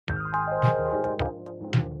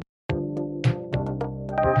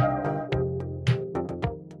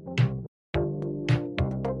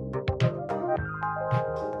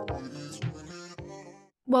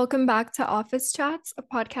Welcome back to Office Chats, a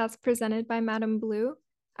podcast presented by Madame Blue.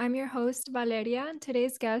 I'm your host, Valeria, and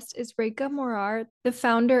today's guest is Raeka Morar, the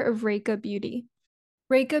founder of Raeka Beauty.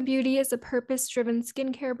 Raeka Beauty is a purpose-driven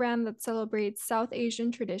skincare brand that celebrates South Asian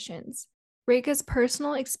traditions. Raeka's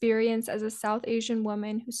personal experience as a South Asian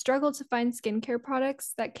woman who struggled to find skincare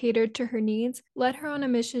products that catered to her needs led her on a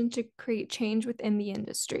mission to create change within the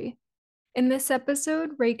industry. In this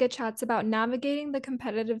episode, Raeka chats about navigating the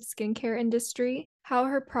competitive skincare industry, how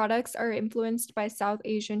her products are influenced by South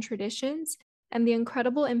Asian traditions, and the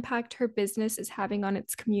incredible impact her business is having on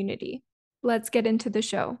its community. Let's get into the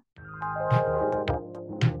show.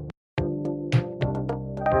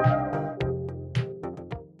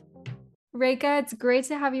 Raeka, it's great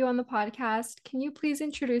to have you on the podcast. Can you please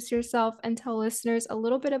introduce yourself and tell listeners a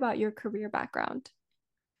little bit about your career background?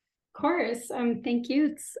 Of course. Thank you.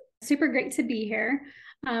 It's super great to be here.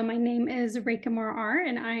 My name is Raeka Morar,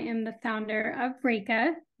 and I am the founder of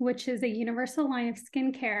Raeka, which is a universal line of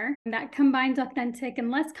skincare that combines authentic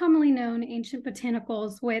and less commonly known ancient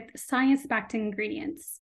botanicals with science-backed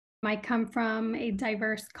ingredients. I come from a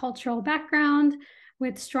diverse cultural background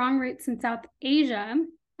with strong roots in South Asia,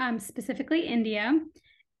 specifically India.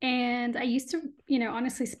 And I used to,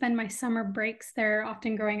 honestly spend my summer breaks there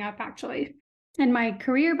often growing up, actually. And my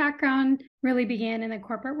career background really began in the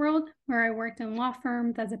corporate world, where I worked in law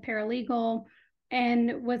firms as a paralegal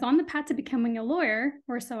and was on the path to becoming a lawyer,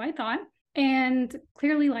 or so I thought. And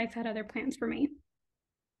clearly, life had other plans for me.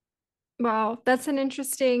 Wow, that's an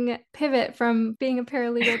interesting pivot from being a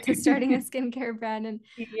paralegal to starting a skincare brand, and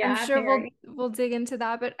I'm Yeah, sure we'll very. we'll dig into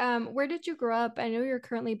that. But where did you grow up? I know you're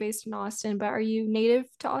currently based in Austin, but are you native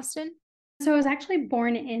to Austin? So I was actually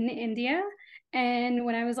born in India. And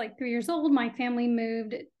when I was like 3 years old, my family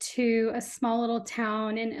moved to a small little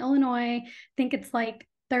town in Illinois. I think it's like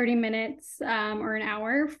 30 minutes or an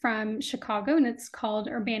hour from Chicago, and it's called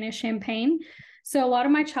Urbana-Champaign. So a lot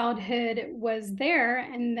of my childhood was there.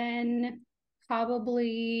 And then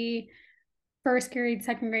probably first grade,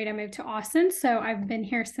 second grade, I moved to Austin. So I've been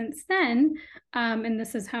here since then. And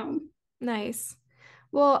this is home. Nice.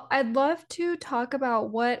 Well, I'd love to talk about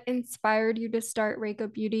what inspired you to start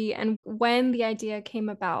Raeka Beauty and when the idea came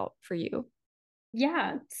about for you.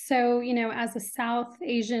 Yeah. So, as a South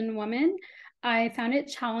Asian woman, I found it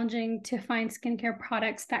challenging to find skincare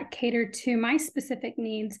products that catered to my specific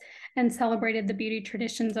needs and celebrated the beauty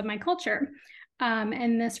traditions of my culture.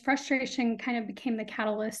 And this frustration kind of became the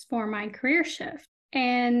catalyst for my career shift.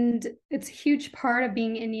 And it's a huge part of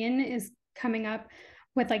being Indian is coming up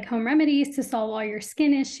with like home remedies to solve all your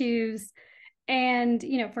skin issues. And,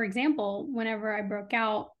 for example, whenever I broke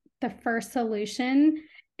out, the first solution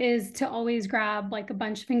is to always grab like a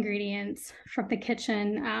bunch of ingredients from the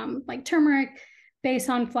kitchen, like turmeric based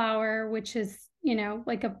on flour, which is,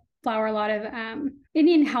 like a flour a lot of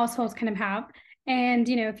Indian households kind of have. And,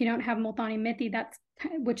 if you don't have multani methi,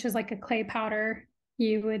 which is like a clay powder,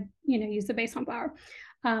 you would, use the base on flour.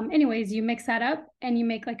 Anyways, you mix that up and you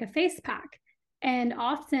make like a face pack. And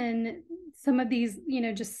often some of these,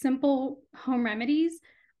 just simple home remedies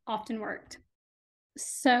often worked.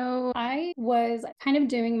 So I was kind of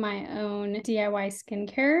doing my own DIY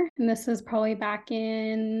skincare, and this was probably back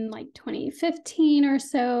in like 2015 or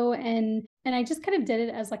so, and I just kind of did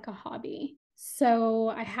it as like a hobby. So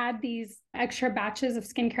I had these extra batches of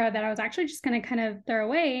skincare that I was actually just going to kind of throw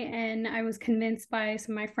away, and I was convinced by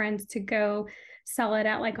some of my friends to go sell it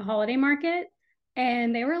at like a holiday market.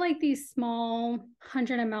 And they were like these small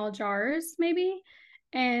 100 ml jars, maybe.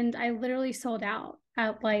 And I literally sold out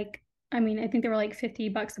at like, I mean, I think they were like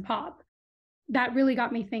 $50 a pop. That really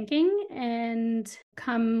got me thinking. And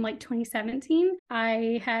come like 2017,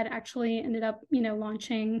 I had actually ended up,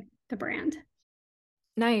 launching the brand.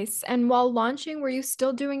 Nice. And while launching, were you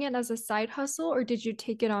still doing it as a side hustle or did you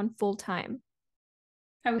take it on full time?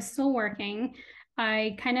 I was still working.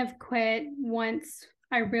 I kind of quit once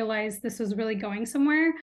I realized this was really going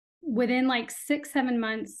somewhere. Within like 6, 7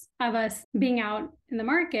 months of us being out in the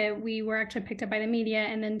market, we were actually picked up by the media.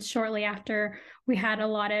 And then shortly after, we had a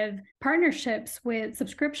lot of partnerships with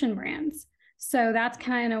subscription brands. So that's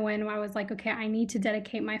kind of when I was like, okay, I need to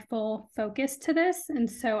dedicate my full focus to this. And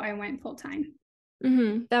so I went full time.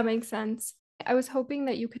 That makes sense. I was hoping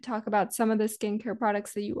that you could talk about some of the skincare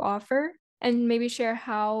products that you offer and maybe share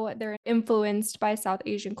how they're influenced by South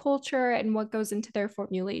Asian culture and what goes into their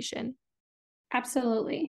formulation.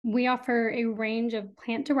 Absolutely. We offer a range of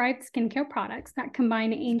plant-derived skincare products that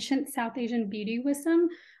combine ancient South Asian beauty wisdom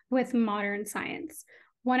with modern science.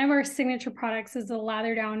 One of our signature products is the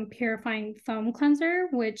Lather Down Purifying Foam Cleanser,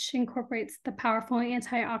 which incorporates the powerful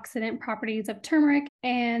antioxidant properties of turmeric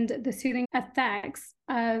and the soothing effects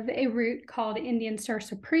of a root called Indian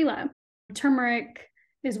sarsaparilla. Turmeric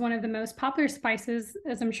is one of the most popular spices,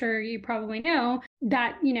 as I'm sure you probably know,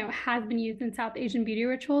 that, has been used in South Asian beauty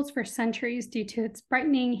rituals for centuries due to its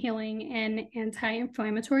brightening, healing, and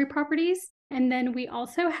anti-inflammatory properties. And then we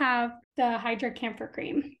also have the Hydra Camphor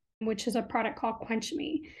Cream, which is a product called Quench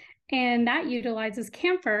Me. And that utilizes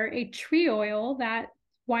camphor, a tree oil that's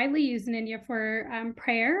widely used in India for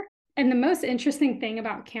prayer. And the most interesting thing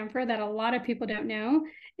about camphor that a lot of people don't know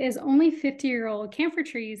is only 50-year-old camphor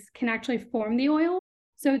trees can actually form the oil.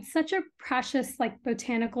 So it's such a precious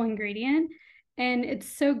botanical ingredient. And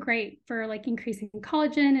it's so great for increasing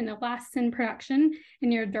collagen and elastin production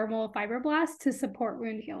in your dermal fibroblasts to support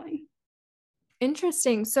wound healing.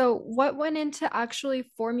 Interesting. So, what went into actually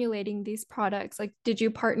formulating these products? Like, did you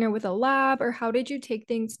partner with a lab, or how did you take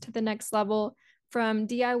things to the next level from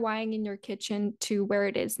DIYing in your kitchen to where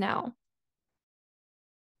it is now?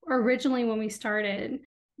 Originally, when we started,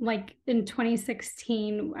 in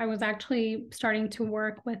 2016, I was actually starting to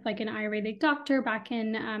work with an Ayurvedic doctor back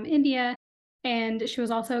in India. And she was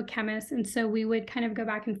also a chemist. And so we would kind of go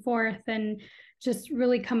back and forth and just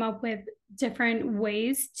really come up with different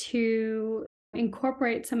ways to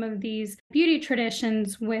incorporate some of these beauty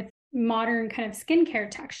traditions with modern kind of skincare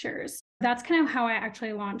textures. That's kind of how I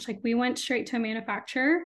actually launched. We went straight to a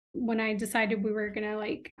manufacturer when I decided we were going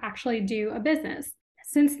to actually do a business.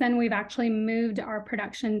 Since then, we've actually moved our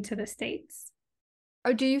production to the States.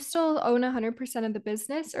 Or do you still own 100% of the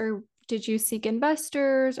business, or did you seek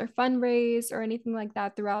investors or fundraise or anything like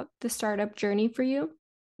that throughout the startup journey for you?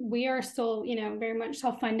 We are still, very much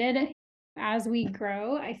self-funded. As we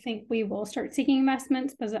grow, I think we will start seeking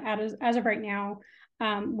investments, but as of right now,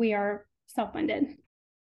 we are self-funded.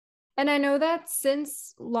 And I know that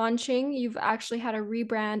since launching, you've actually had a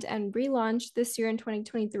rebrand and relaunch this year in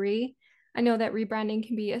 2023. I know that rebranding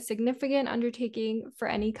can be a significant undertaking for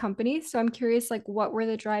any company. So I'm curious, what were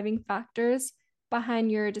the driving factors behind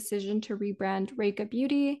your decision to rebrand Raeka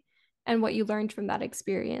Beauty and what you learned from that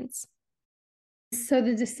experience? So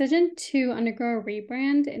the decision to undergo a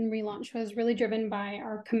rebrand and relaunch was really driven by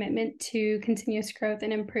our commitment to continuous growth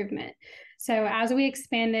and improvement. So as we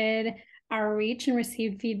expanded our reach and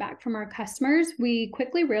received feedback from our customers, we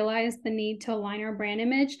quickly realized the need to align our brand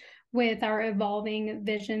image with our evolving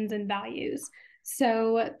visions and values.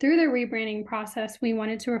 So through the rebranding process, we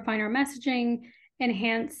wanted to refine our messaging,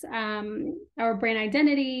 enhance our brand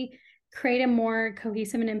identity, create a more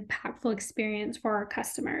cohesive and impactful experience for our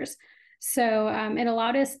customers. So it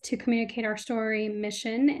allowed us to communicate our story,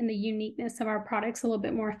 mission, and the uniqueness of our products a little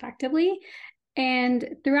bit more effectively.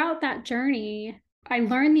 And throughout that journey, I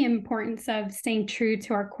learned the importance of staying true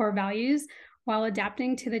to our core values while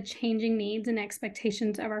adapting to the changing needs and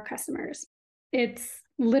expectations of our customers. It's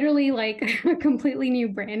literally like a completely new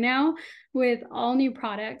brand now with all new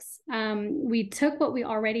products. We took what we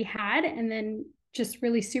already had and then just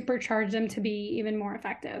really supercharged them to be even more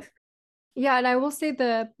effective. Yeah, and I will say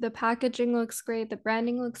the packaging looks great, the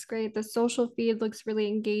branding looks great, the social feed looks really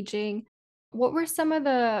engaging. What were some of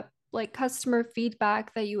the customer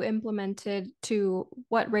feedback that you implemented to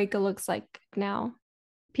what Reika looks like now?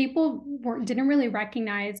 People didn't really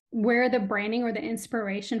recognize where the branding or the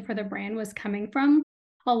inspiration for the brand was coming from.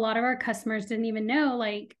 A lot of our customers didn't even know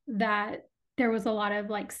that there was a lot of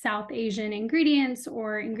South Asian ingredients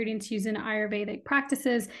or ingredients used in Ayurvedic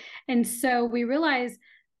practices. And so we realized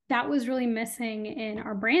that was really missing in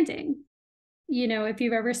our branding. If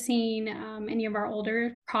you've ever seen any of our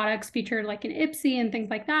older products featured in Ipsy and things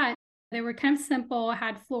like that, they were kind of simple,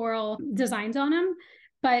 had floral designs on them,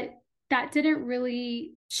 but that didn't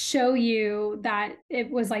really show you that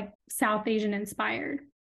it was South Asian inspired.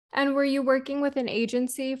 And were you working with an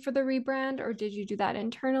agency for the rebrand, or did you do that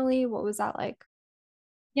internally? What was that like?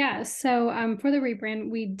 Yeah, so for the rebrand,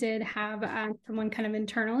 we did have someone kind of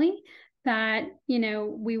internally that,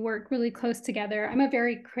 we work really close together. I'm a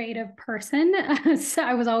very creative person. So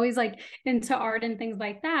I was always into art and things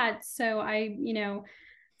like that. So I,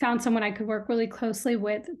 found someone I could work really closely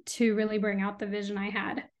with to really bring out the vision I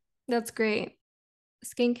had. That's great.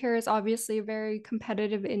 Skincare is obviously a very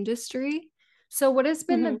competitive industry. So, what has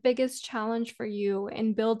been the Mhm. biggest challenge for you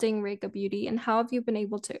in building Reika Beauty, and how have you been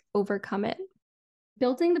able to overcome it?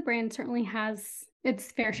 Building the brand certainly has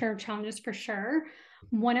its fair share of challenges for sure.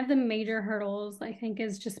 One of the major hurdles, I think,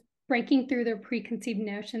 is just breaking through the preconceived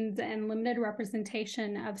notions and limited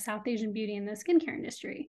representation of South Asian beauty in the skincare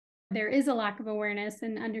industry. There is a lack of awareness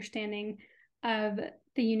and understanding of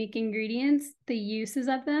the unique ingredients, the uses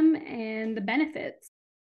of them, and the benefits.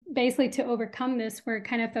 Basically, to overcome this, we're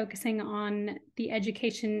kind of focusing on the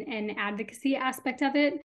education and advocacy aspect of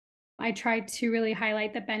it. I try to really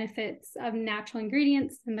highlight the benefits of natural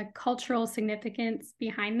ingredients and the cultural significance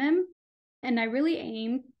behind them. And I really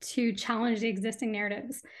aim to challenge the existing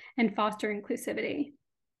narratives and foster inclusivity.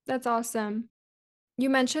 That's awesome. You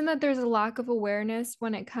mentioned that there's a lack of awareness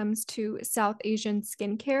when it comes to South Asian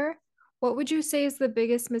skincare. What would you say is the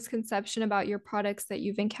biggest misconception about your products that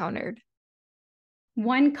you've encountered?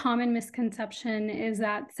 One common misconception is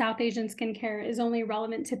that South Asian skincare is only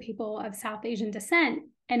relevant to people of South Asian descent.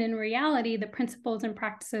 And in reality, the principles and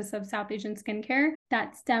practices of South Asian skincare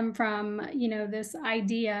that stem from, this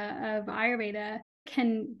idea of Ayurveda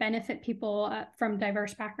can benefit people from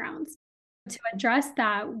diverse backgrounds. To address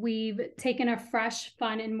that, we've taken a fresh,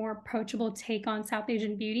 fun, and more approachable take on South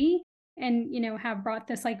Asian beauty and, have brought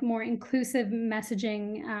this like more inclusive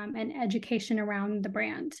messaging and education around the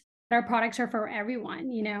brand. Our products are for everyone,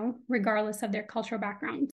 regardless of their cultural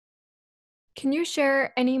background. Can you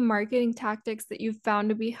share any marketing tactics that you've found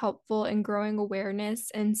to be helpful in growing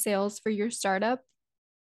awareness and sales for your startup?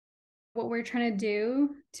 What we're trying to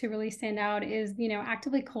do to really stand out is,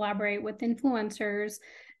 actively collaborate with influencers,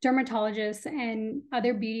 dermatologists, and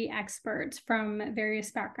other beauty experts from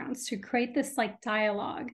various backgrounds to create this like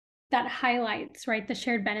dialogue that highlights, right, the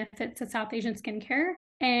shared benefits of South Asian skincare.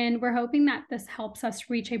 And we're hoping that this helps us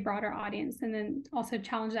reach a broader audience and then also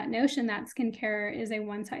challenge that notion that skincare is a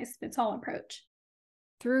one size fits all approach.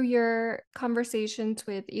 Through your conversations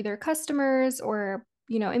with either customers or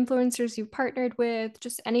influencers you've partnered with,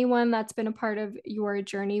 just anyone that's been a part of your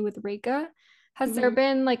journey with Raeka, has there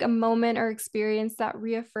been like a moment or experience that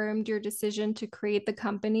reaffirmed your decision to create the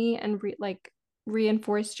company and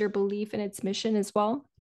reinforced your belief in its mission as well?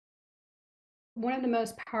 One of the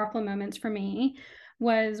most powerful moments for me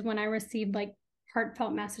was when I received like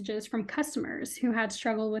heartfelt messages from customers who had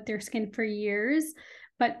struggled with their skin for years,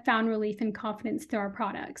 but found relief and confidence through our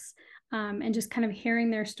products. And just kind of hearing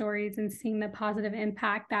their stories and seeing the positive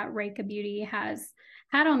impact that Raeka Beauty has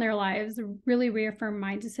had on their lives really reaffirmed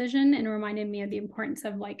my decision and reminded me of the importance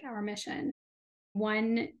of like our mission.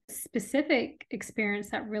 One specific experience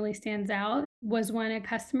that really stands out was when a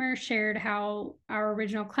customer shared how our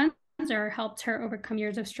original cleanser helped her overcome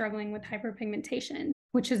years of struggling with hyperpigmentation,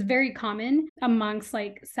 which is very common amongst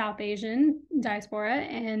like South Asian diaspora.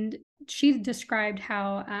 And she described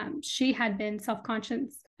how she had been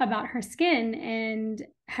self-conscious about her skin and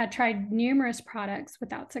had tried numerous products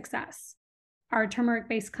without success. Our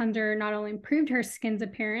turmeric-based cleanser not only improved her skin's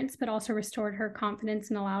appearance, but also restored her confidence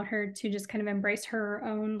and allowed her to just kind of embrace her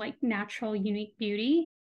own like natural, unique beauty.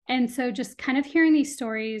 And so just kind of hearing these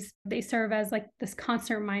stories, they serve as like this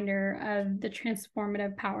constant reminder of the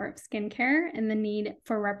transformative power of skincare and the need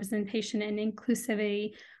for representation and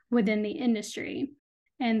inclusivity within the industry.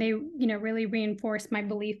 And they, really reinforce my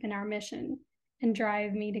belief in our mission and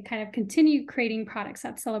drive me to kind of continue creating products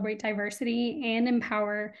that celebrate diversity and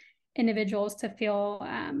empower individuals to feel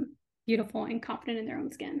beautiful and confident in their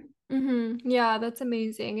own skin. Yeah, that's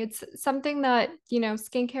amazing. It's something that,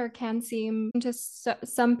 skincare can seem to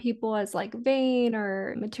some people as like vain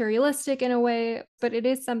or materialistic in a way, but it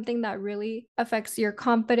is something that really affects your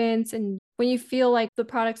confidence. And when you feel like the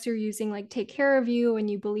products you're using like take care of you and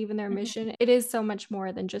you believe in their mission, it is so much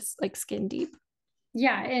more than just like skin deep.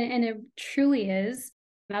 Yeah, and it truly is.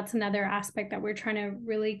 That's another aspect that we're trying to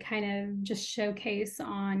really kind of just showcase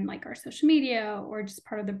on like our social media or just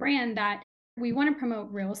part of the brand, that we want to promote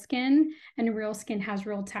real skin, and real skin has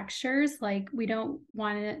real textures. Like we don't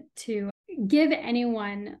want it to give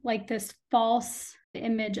anyone like this false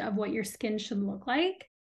image of what your skin should look like.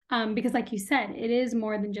 Because like you said, it is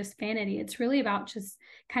more than just vanity. It's really about just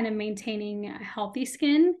kind of maintaining a healthy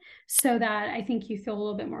skin so that I think you feel a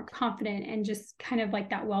little bit more confident and just kind of like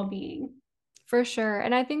that well-being. For sure.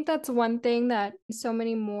 And I think that's one thing that so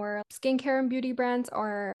many more skincare and beauty brands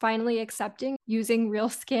are finally accepting, using real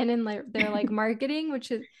skin in their like marketing,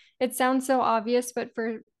 which is, it sounds so obvious, but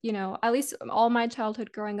for, at least all my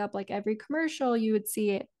childhood growing up, like every commercial, you would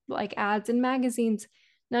see it like ads in magazines.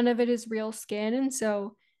 None of it is real skin. And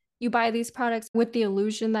so you buy these products with the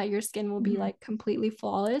illusion that your skin will be like completely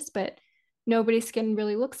flawless, but nobody's skin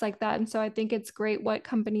really looks like that. And so I think it's great what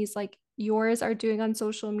companies like yours are doing on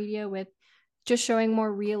social media with just showing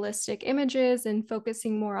more realistic images and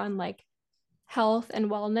focusing more on like health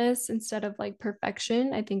and wellness instead of like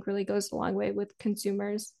perfection, I think really goes a long way with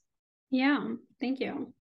consumers. Yeah, thank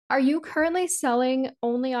you. Are you currently selling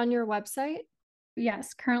only on your website?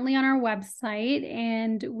 Yes, currently on our website,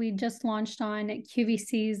 and we just launched on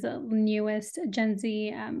QVC's newest Gen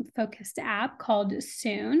Z focused app called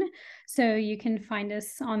Soon. So you can find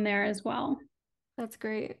us on there as well. That's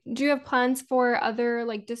great. Do you have plans for other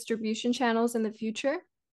like distribution channels in the future?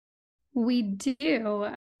 We do.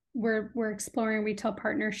 we're exploring retail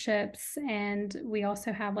partnerships, and we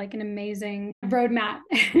also have like an amazing roadmap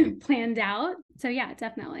planned out. So yeah,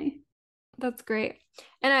 definitely. That's great.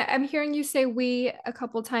 And I'm hearing you say we a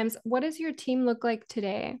couple times. What does your team look like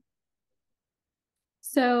today?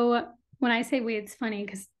 So when I say we, it's funny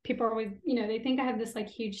because people are always, they think I have this like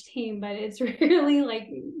huge team, but it's really like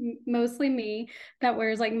mostly me that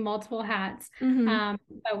wears like multiple hats. Mm-hmm.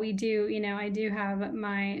 But we do, I do have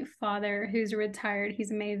my father who's retired.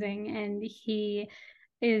 He's amazing. And he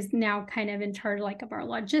is now kind of in charge like of our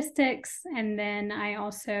logistics. And then I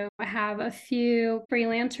also have a few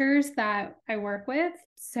freelancers that I work with.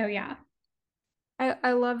 So yeah.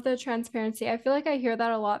 I love the transparency. I feel like I hear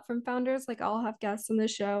that a lot from founders. Like I'll have guests on the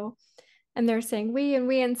show and they're saying we and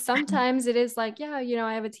we. And sometimes it is like, yeah,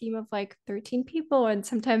 I have a team of like 13 people. And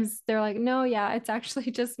sometimes they're like, no, yeah, it's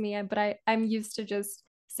actually just me. But I'm used to just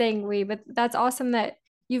saying we. But that's awesome that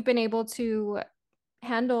you've been able to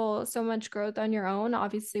handle so much growth on your own,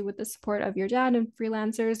 obviously with the support of your dad and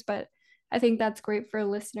freelancers. But I think that's great for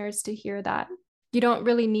listeners to hear that you don't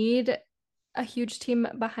really need a huge team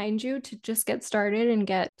behind you to just get started and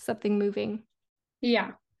get something moving.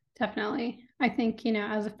 Yeah, definitely. I think,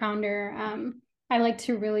 as a founder, I like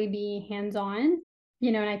to really be hands-on,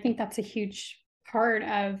 and I think that's a huge part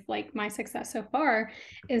of like my success so far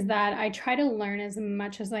is that I try to learn as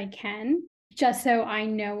much as I can just so I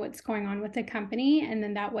know what's going on with the company. And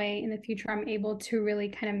then that way in the future, I'm able to really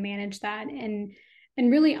kind of manage that and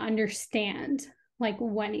really understand like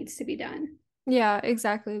what needs to be done. Yeah,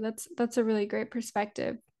 exactly. That's a really great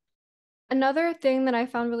perspective. Another thing that I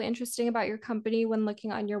found really interesting about your company when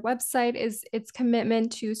looking on your website is its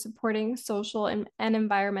commitment to supporting social and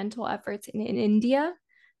environmental efforts in India.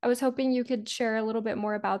 I was hoping you could share a little bit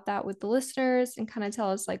more about that with the listeners and kind of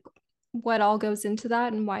tell us like what all goes into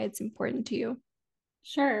that and why it's important to you.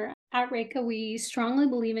 Sure. At Raeka, we strongly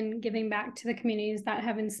believe in giving back to the communities that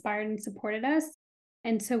have inspired and supported us.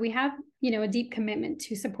 And so we have, a deep commitment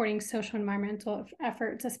to supporting social and environmental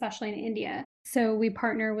efforts, especially in India. So we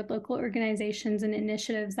partner with local organizations and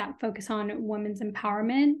initiatives that focus on women's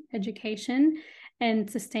empowerment, education, and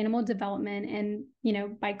sustainable development.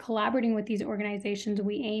 And, by collaborating with these organizations,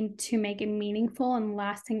 we aim to make a meaningful and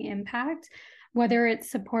lasting impact, whether it's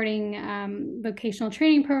supporting vocational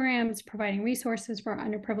training programs, providing resources for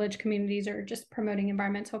underprivileged communities, or just promoting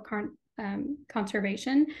environmental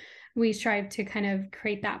conservation. We strive to kind of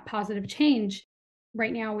create that positive change.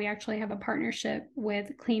 Right now, we actually have a partnership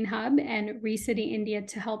with Clean Hub and ReCity India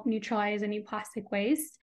to help neutralize any plastic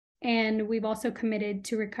waste. And we've also committed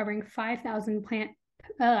to recovering 5,000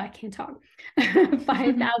 I can't talk,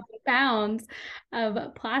 5,000 pounds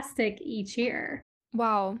of plastic each year.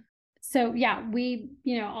 Wow. So yeah, we,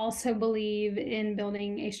 also believe in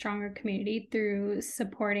building a stronger community through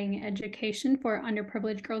supporting education for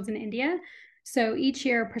underprivileged girls in India. So each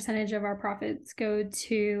year, a percentage of our profits go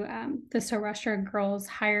to the Saurashtra Girls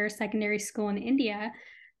Higher Secondary School in India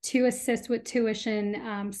to assist with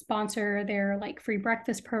tuition, sponsor their like free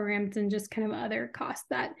breakfast programs, and just kind of other costs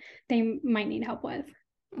that they might need help with.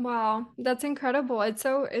 Wow, that's incredible. It's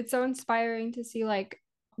so inspiring to see like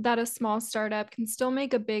that a small startup can still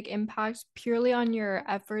make a big impact purely on your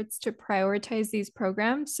efforts to prioritize these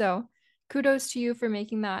programs. So, kudos to you for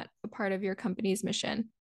making that a part of your company's mission.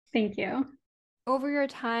 Thank you. Over your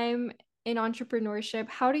time in entrepreneurship,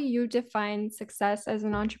 how do you define success as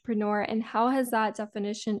an entrepreneur and how has that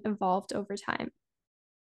definition evolved over time?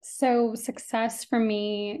 So success for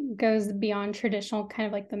me goes beyond traditional kind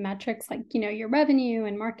of like the metrics, like, your revenue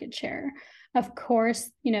and market share. Of course,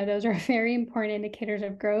 those are very important indicators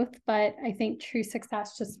of growth, but I think true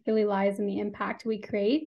success just really lies in the impact we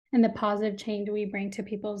create and the positive change we bring to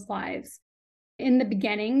people's lives. In the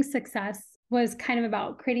beginning, success was kind of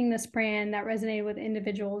about creating this brand that resonated with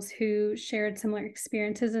individuals who shared similar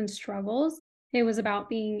experiences and struggles. It was about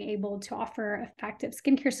being able to offer effective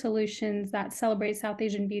skincare solutions that celebrate South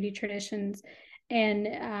Asian beauty traditions and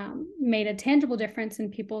made a tangible difference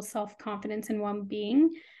in people's self-confidence and well-being.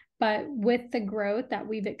 But with the growth that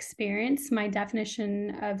we've experienced, my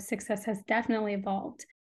definition of success has definitely evolved.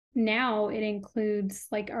 Now it includes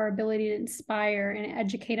like our ability to inspire and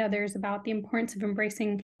educate others about the importance of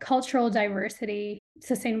embracing cultural diversity,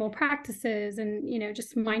 sustainable practices, and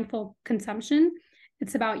just mindful consumption.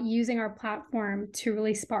 It's about using our platform to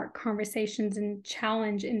really spark conversations and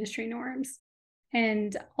challenge industry norms.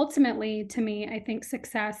 And ultimately, to me, I think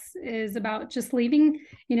success is about just leaving,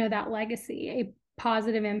 that legacy, a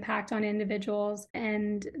positive impact on individuals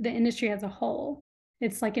and the industry as a whole.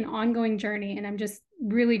 It's like an ongoing journey, and I'm just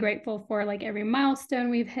really grateful for like every milestone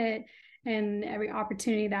we've hit and every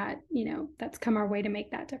opportunity that that's come our way to make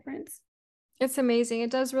that difference. It's amazing.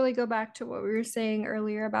 It does really go back to what we were saying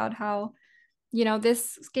earlier about how,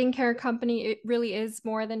 this skincare company, it really is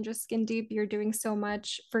more than just Skin Deep. You're doing so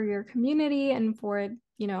much for your community and for,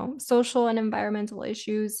 social and environmental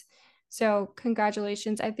issues. So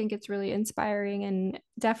congratulations. I think it's really inspiring and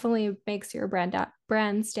definitely makes your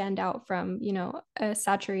brand stand out from, a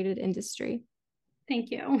saturated industry.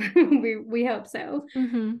 Thank you. We hope so.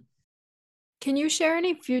 Mm-hmm. Can you share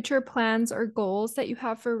any future plans or goals that you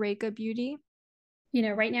have for Raeka Beauty?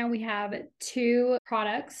 Right now we have 2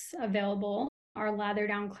 products available, our Lather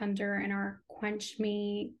Down Cleanser and our Quench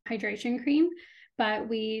Me Hydration Cream. But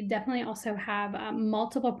we definitely also have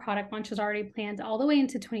multiple product launches already planned all the way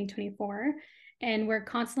into 2024. And we're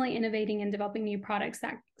constantly innovating and developing new products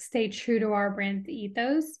that stay true to our brand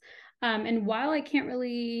ethos. And while I can't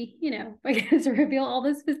really, I guess reveal all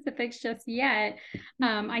the specifics just yet,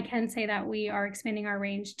 I can say that we are expanding our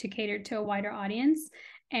range to cater to a wider audience.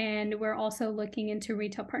 And we're also looking into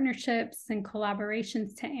retail partnerships and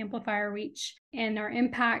collaborations to amplify our reach and our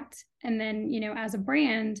impact. And then, as a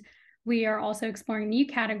brand, we are also exploring new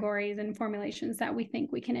categories and formulations that we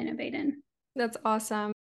think we can innovate in. That's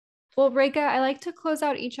awesome. Well, Raeka, I like to close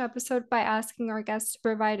out each episode by asking our guests to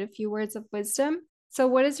provide a few words of wisdom. So,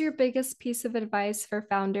 what is your biggest piece of advice for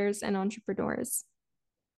founders and entrepreneurs?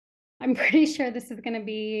 I'm pretty sure this is going to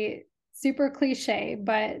be super cliche,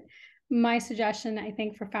 but my suggestion, I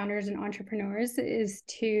think, for founders and entrepreneurs is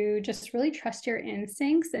to just really trust your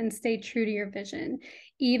instincts and stay true to your vision,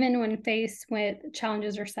 even when faced with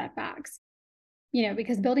challenges or setbacks.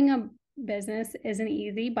 Because building a business isn't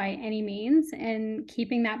easy by any means, and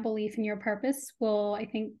keeping that belief in your purpose will, I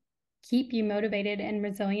think, keep you motivated and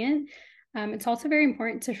resilient. It's also very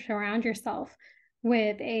important to surround yourself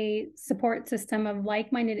with a support system of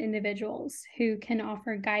like-minded individuals who can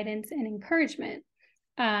offer guidance and encouragement.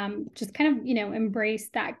 Just kind of, embrace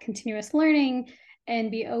that continuous learning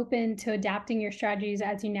and be open to adapting your strategies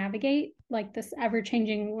as you navigate like this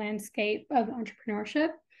ever-changing landscape of entrepreneurship.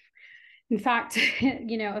 In fact,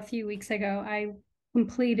 a few weeks ago, I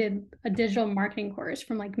completed a digital marketing course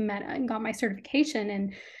from like Meta and got my certification.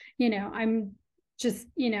 And, I'm just,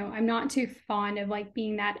 I'm not too fond of like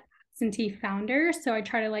being that absentee founder. So I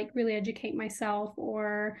try to like really educate myself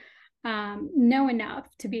or know enough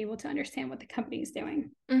to be able to understand what the company is doing.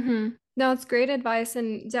 Mm-hmm. No, it's great advice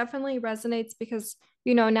and definitely resonates because,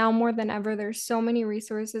 now more than ever, there's so many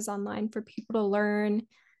resources online for people to learn,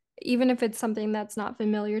 even if it's something that's not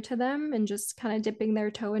familiar to them, and just kind of dipping their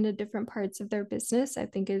toe into different parts of their business, I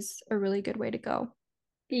think is a really good way to go.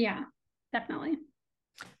 Yeah, definitely.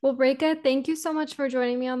 Well, Raeka, thank you so much for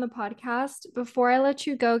joining me on the podcast. Before I let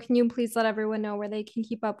you go, can you please let everyone know where they can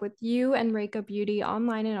keep up with you and Raeka Beauty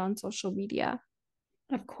online and on social media?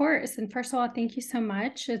 Of course. And first of all, thank you so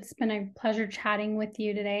much. It's been a pleasure chatting with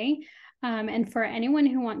you today. And for anyone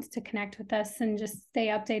who wants to connect with us and just stay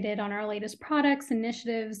updated on our latest products,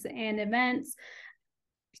 initiatives, and events,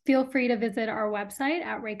 feel free to visit our website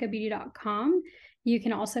at raekabeauty.com. You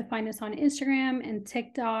can also find us on Instagram and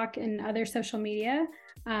TikTok and other social media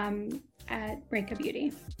at Raeka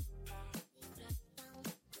Beauty.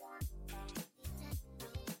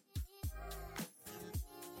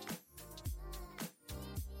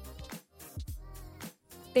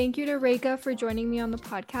 Thank you to Raeka for joining me on the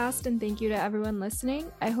podcast, and thank you to everyone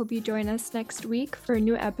listening. I hope you join us next week for a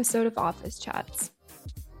new episode of Office Chats.